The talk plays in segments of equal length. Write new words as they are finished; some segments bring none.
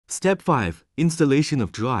Step 5. Installation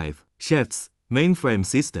of drive, shafts, mainframe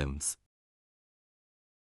systems.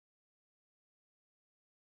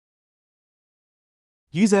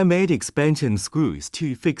 Use M8 expansion screws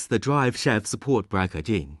to fix the drive shaft support bracket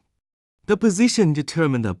in the position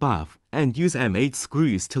determined above and use M8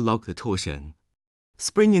 screws to lock the torsion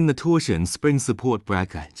spring in the torsion spring support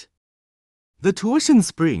bracket. The torsion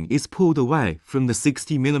spring is pulled away from the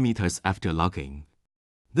 60 mm after locking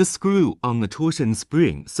the screw on the torsion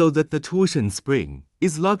spring so that the torsion spring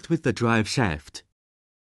is locked with the drive shaft.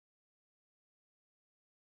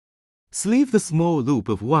 Sleeve the small loop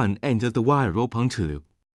of one end of the wire rope onto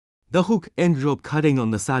the hook and rope cutting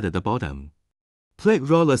on the side of the bottom, plate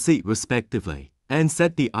roller seat respectively, and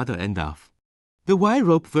set the other end of the wire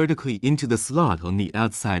rope vertically into the slot on the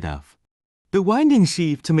outside of the winding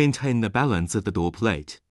sheave to maintain the balance of the door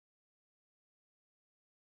plate.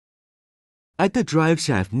 At the drive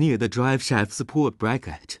shaft near the drive shaft support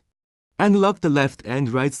bracket, unlock the left and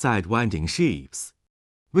right side winding sheaves.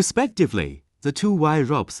 Respectively, the two wire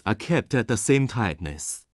ropes are kept at the same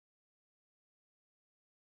tightness.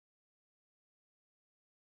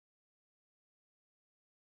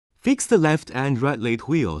 Fix the left and right lead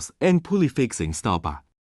wheels and pulley fixing stopper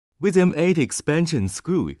with M8 expansion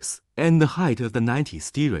screws and the height of the 90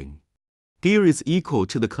 steering gear is equal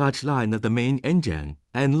to the clutch line of the main engine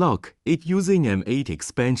and lock it using M8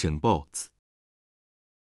 expansion bolts.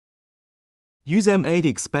 Use M8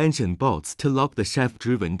 expansion bolts to lock the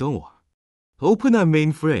shaft-driven door. Open a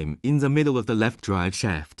mainframe in the middle of the left drive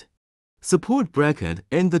shaft, support bracket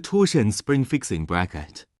and the torsion spring fixing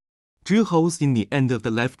bracket. Drill holes in the end of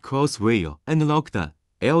the left cross rail and lock the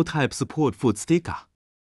L-type support foot sticker.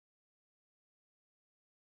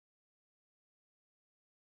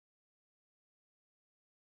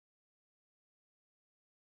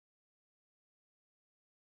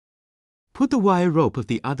 Put the wire rope of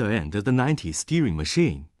the other end of the 90 steering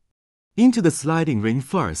machine into the sliding ring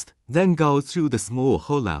first, then go through the small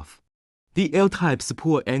hole of the L-type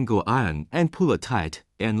support angle iron and pull it tight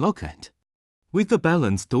and lock it with the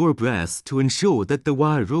balanced door brass to ensure that the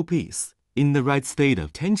wire rope is in the right state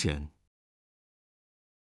of tension.